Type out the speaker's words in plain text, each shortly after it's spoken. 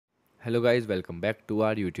Hello guys, welcome back to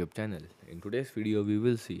our YouTube channel. In today's video we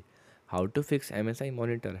will see how to fix MSI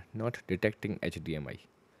monitor not detecting HDMI.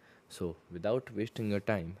 So without wasting your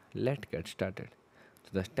time, let's get started. So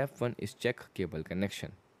the step 1 is check cable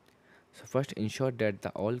connection. So first ensure that the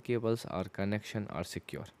all cables are connection are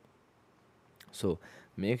secure. So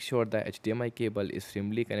make sure the HDMI cable is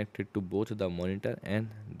firmly connected to both the monitor and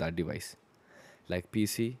the device like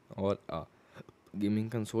PC or a gaming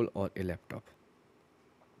console or a laptop.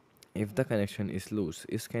 If the connection is loose,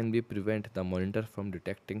 it can be prevent the monitor from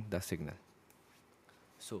detecting the signal.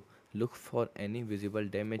 So look for any visible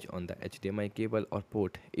damage on the HDMI cable or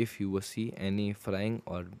port. If you see any frying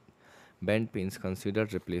or bent pins, consider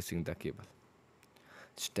replacing the cable.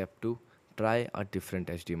 Step 2. Try a different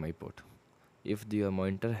HDMI port. If your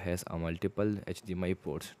monitor has a multiple HDMI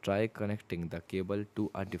ports, try connecting the cable to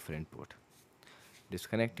a different port.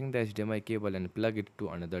 Disconnecting the HDMI cable and plug it to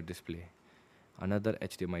another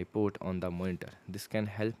HDMI port on the monitor. This can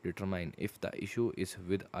help determine if the issue is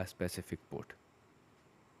with a specific port.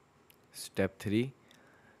 Step 3.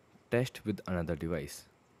 Test with another device.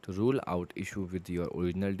 To rule out issue with your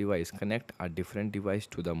original device, connect a different device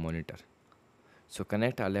to the monitor. So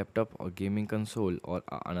connect a laptop or gaming console or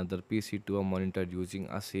another PC to a monitor using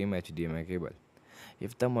a same HDMI cable.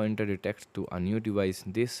 If the monitor detects to a new device,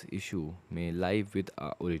 this issue may lie with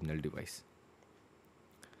a original device.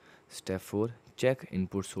 Step 4. Check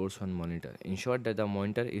input source on monitor. Ensure that the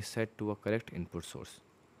monitor is set to a correct input source.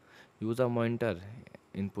 Use a monitor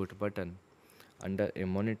input button under a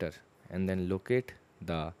monitor and then locate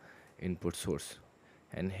the input source.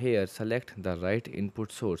 And here select the right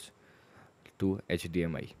input source to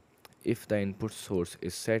HDMI. If the input source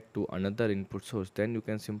is set to another input source, then you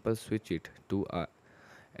can simply switch it to a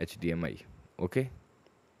HDMI. Okay?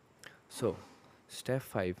 So, step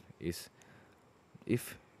 5 is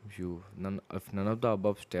if if none of the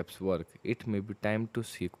above steps work, it may be time to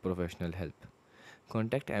seek professional help.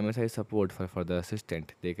 Contact MSI support for further assistance.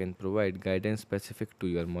 They can provide guidance specific to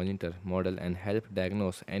your monitor model and help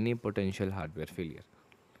diagnose any potential hardware failure.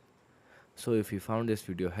 So if you found this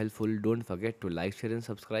video helpful, don't forget to like, share and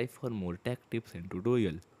subscribe for more tech tips and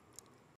tutorial.